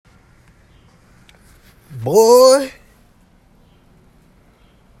Boy,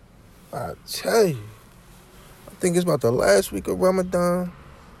 I tell you, I think it's about the last week of Ramadan.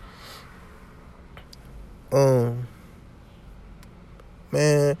 Um,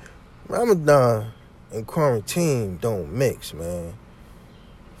 man, Ramadan and quarantine don't mix, man.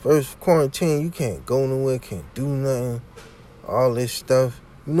 First quarantine, you can't go nowhere, can't do nothing, all this stuff.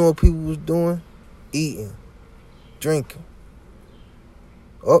 You know what people was doing? Eating, drinking.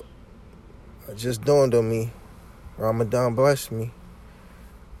 Oh, it just dawned on me. Ramadan blessed me.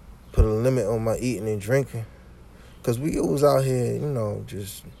 Put a limit on my eating and drinking. Because we was out here,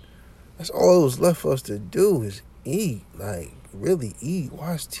 just, that's all it was left for us to do is eat. Like, really eat,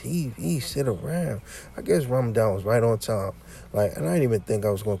 watch TV, sit around. I guess Ramadan was right on time. Like, and I didn't even think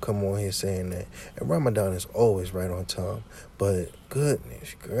I was going to come on here saying that. And Ramadan is always right on time. But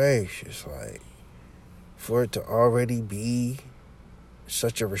goodness gracious, like, for it to already be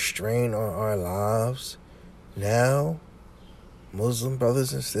such a restraint on our lives now, Muslim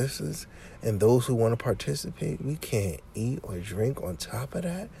brothers and sisters, and those who want to participate, we can't eat or drink on top of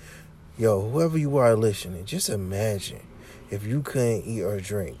that. Yo, whoever you are listening, just imagine if you couldn't eat or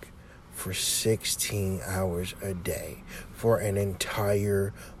drink for 16 hours a day for an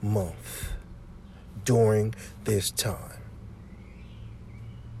entire month during this time.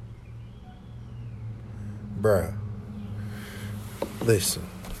 Bruh, listen,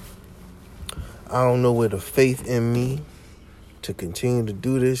 I don't know where the faith in me to continue to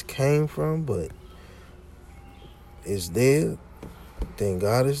do this came from, but it's there. Thank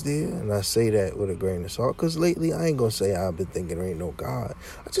God is there, and I say that with a grain of salt, because lately I ain't gonna say I've been thinking there ain't no God.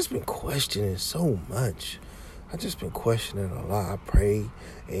 I just been questioning so much. I just been questioning a lot. I pray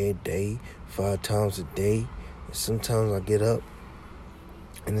every day, 5 times a day, and sometimes I get up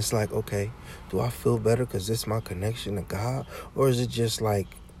and it's like, okay, do I feel better because this is my connection to God, or is it just like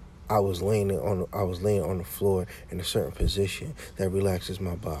I was laying on the floor in a certain position that relaxes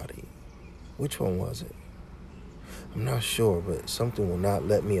my body? Which one was it? I'm not sure, but something will not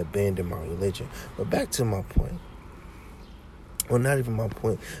let me abandon my religion. But back to my point. Well, not even my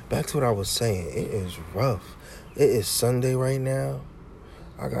point. Back to what I was saying. It is rough. It is Sunday right now.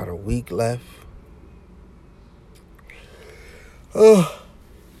 I got a week left. And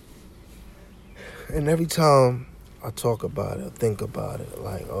every time I talk about it, think about it,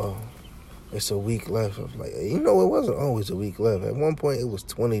 like, it's a week left. I was like, it wasn't always a week left. At one point, it was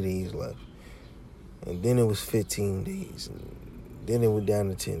 20 days left. And then it was 15 days. And then it went down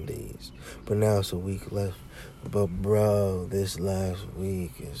to 10 days. But now it's a week left. But, bro, this last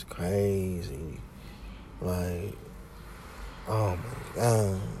week is crazy. Like, oh, my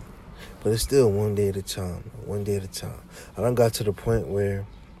God. But it's still one day at a time. One day at a time. I done got to the point where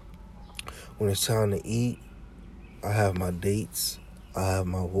when it's time to eat, I have my dates. I have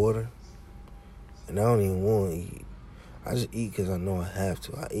my water. And I don't even want to eat. I just eat because I know I have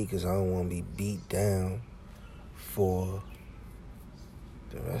to. I eat because I don't want to be beat down for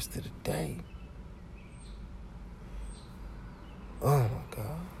the rest of the day. Oh, my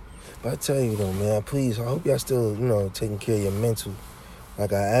God. But I tell you, though, man, please, I hope y'all still, taking care of your mental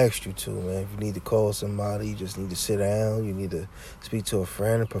like I asked you to, man. If you need to call somebody, you just need to sit down. You need to speak to a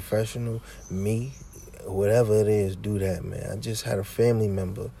friend, a professional, me, whatever it is, do that, man. I just had a family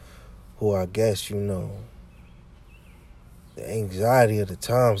member who I guess, the anxiety of the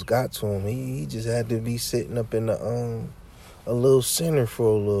times got to him. He just had to be sitting up in a little center for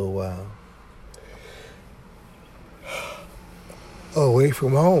a little while. Away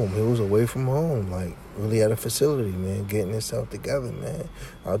from home. It was away from home, like really at a facility, man, getting himself together, man.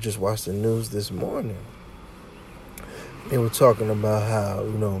 I just watched the news this morning. They were talking about how,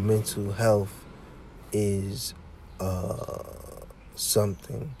 mental health is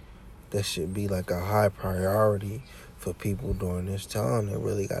something that should be like a high priority for people during this time. They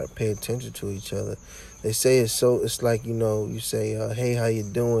really got to pay attention to each other. They say it's like, you say, hey, how you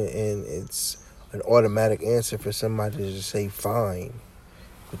doing? And it's an automatic answer for somebody to just say fine.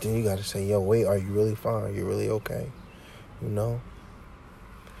 But then you got to say, yo, wait, are you really fine? Are you really okay? Yeah,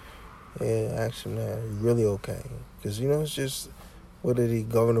 ask him that. Are you really okay? Because, it's just,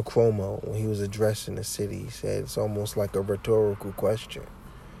 Governor Cuomo, when he was addressing the city, he said it's almost like a rhetorical question.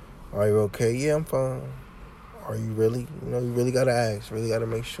 Are you okay? Yeah, I'm fine. Are you really? You really got to ask. Really got to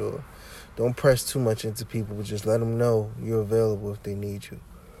make sure. Don't press too much into people, but just let them know you're available if they need you.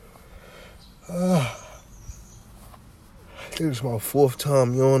 I think it's my 4th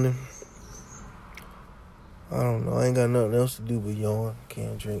time yawning. I don't know. I ain't got nothing else to do but yawn.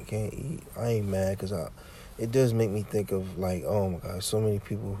 Can't drink, can't eat. I ain't mad because it does make me think of, like, oh, my God, so many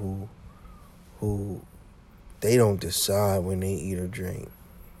people who they don't decide when they eat or drink.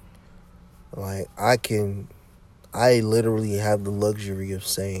 Like, I literally have the luxury of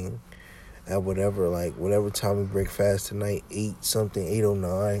saying at whatever time we break fast tonight,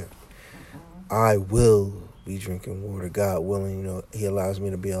 8:09, I will be drinking water. God willing, He allows me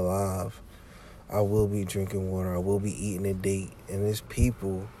to be alive. I will be drinking water. I will be eating a date. And there's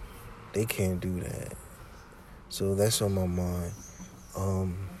people, they can't do that. So that's on my mind.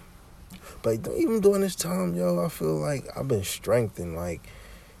 But even during this time, yo, I feel like I've been strengthened. Like,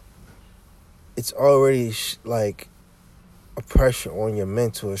 it's already like a pressure on your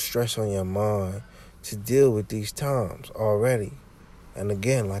mental, a stress on your mind to deal with these times already. And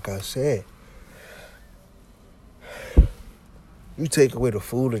again, like I said, you take away the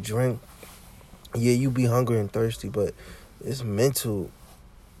food or drink, yeah, you be hungry and thirsty, but it's mental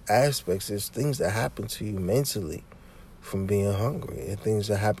aspects. There's things that happen to you mentally from being hungry, and things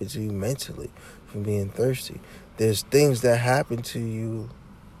that happen to you mentally from being thirsty. There's things that happen to you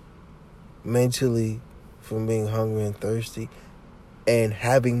mentally from being hungry and thirsty and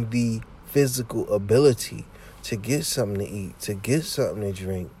having the physical ability to get something to eat, to get something to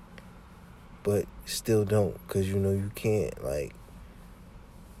drink, but still don't, because you can't. Like,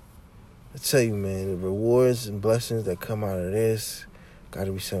 I tell you, man, the rewards and blessings that come out of this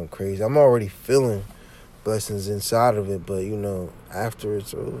gotta be something crazy. I'm already feeling blessings inside of it, but after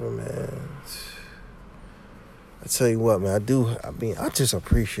it's over, man, I tell you what, man, I just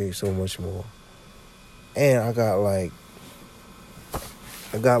appreciate so much more. And I got like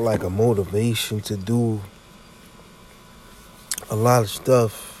a motivation to do a lot of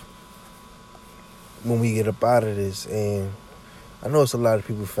stuff when we get up out of this. And I know it's a lot of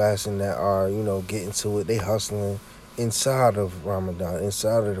people fasting that are, getting to it. They hustling inside of Ramadan,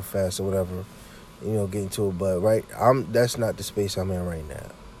 inside of the fast or whatever, getting to it. But that's not the space I'm in right now.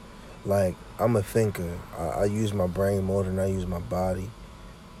 Like, I'm a thinker. I use my brain more than I use my body.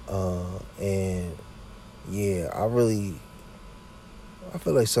 And yeah, I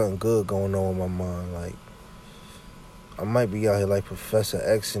feel like something good going on in my mind. Like, I might be out here like Professor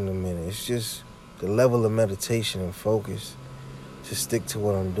X in a minute. It's just the level of meditation and focus to stick to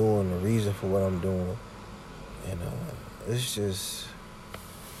what I'm doing, the reason for what I'm doing. And it's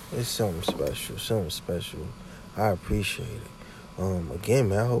something special. I appreciate it. Again,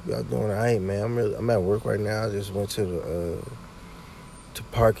 man, I hope y'all doing all right, man. I'm at work right now. I just went to the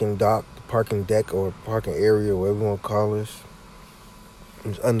parking deck, or parking area, whatever you want to call this.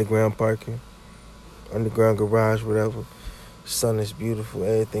 It's underground parking, underground garage, whatever. Sun is beautiful.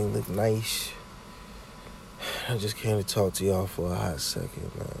 Everything look nice. I just came to talk to y'all for a hot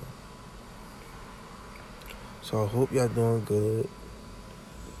second, man. So I hope y'all doing good.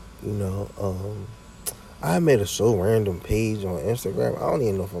 I made a so random page on Instagram. I don't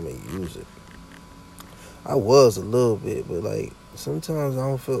even know if I'm gonna use it. I was a little bit, but like sometimes I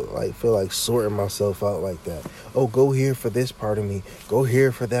don't feel like sorting myself out like that. Oh, go here for this part of me. Go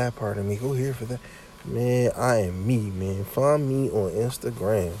here for that part of me. Go here for that. Man, I am me, man. Find me on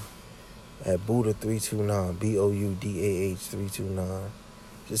Instagram at Buddha329, BOUDAH329.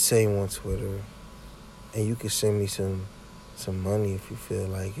 Just same on Twitter. And you can send me some money if you feel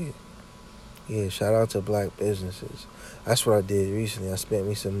like it. Yeah, shout out to black businesses. That's what I did recently. I spent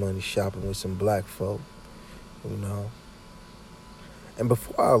me some money shopping with some black folk, And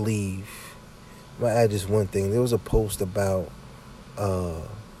before I leave, I'm going to add just one thing. There was a post about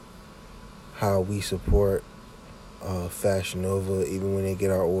how we support Fashion Nova even when they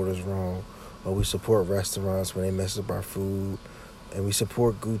get our orders wrong. Or we support restaurants when they mess up our food. And we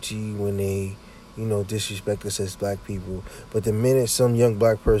support Gucci when they, disrespect us as black people. But the minute some young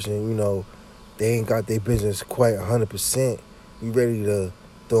black person, they ain't got their business quite 100%, we ready to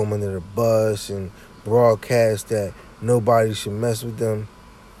throw them under the bus and broadcast that nobody should mess with them.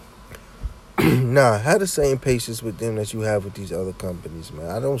 Nah, have the same patience with them that you have with these other companies,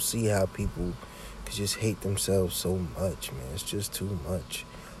 man. I don't see how people could just hate themselves so much, man. It's just too much.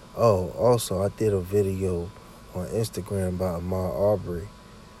 Oh, also, I did a video on Instagram about Ahmaud Arbery,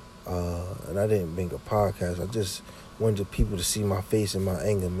 and I didn't make a podcast. I just wanted people to see my face and my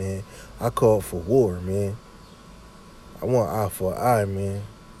anger, man. I called for war, man. I want eye for eye, man.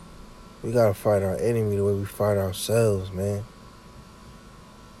 We gotta fight our enemy the way we fight ourselves, man.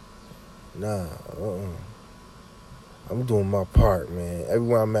 Nah, I'm doing my part, man.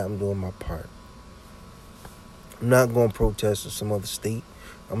 Everywhere I'm at, I'm doing my part. I'm not gonna protest in some other state.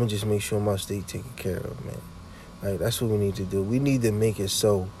 I'm gonna just make sure my state taken care of, man. Like, that's what we need to do. We need to make it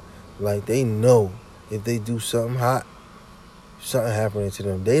so, like, they know if they do something hot, something happening to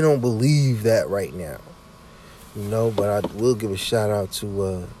them. They don't believe that right now, but I will give a shout out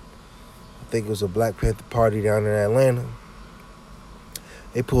to, I think it was a Black Panther party down in Atlanta.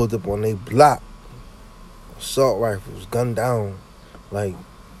 They pulled up on their block, assault rifles, gunned down, like,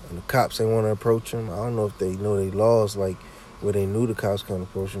 and the cops ain't want to approach them. I don't know if they know they laws, like, where they knew the cops couldn't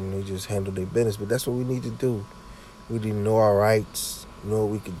approach them, they just handled their business. But that's what we need to do. We need to know our rights, know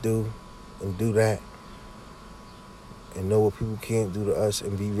what we could do, and do that. And know what people can't do to us,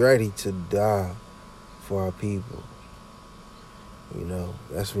 and be ready to die for our people. You know,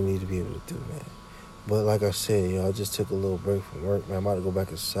 that's what we need to be able to do, man. But like I said, y'all, I just took a little break from work, man. I'm about to go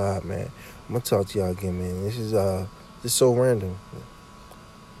back inside, man. I'm gonna talk to y'all again, man. This is just so random.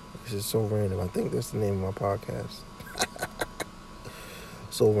 This is so random. I think that's the name of my podcast.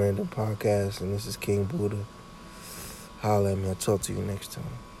 So Random Podcast, and this is King Buddha. Holla at me. I'll talk to you next time.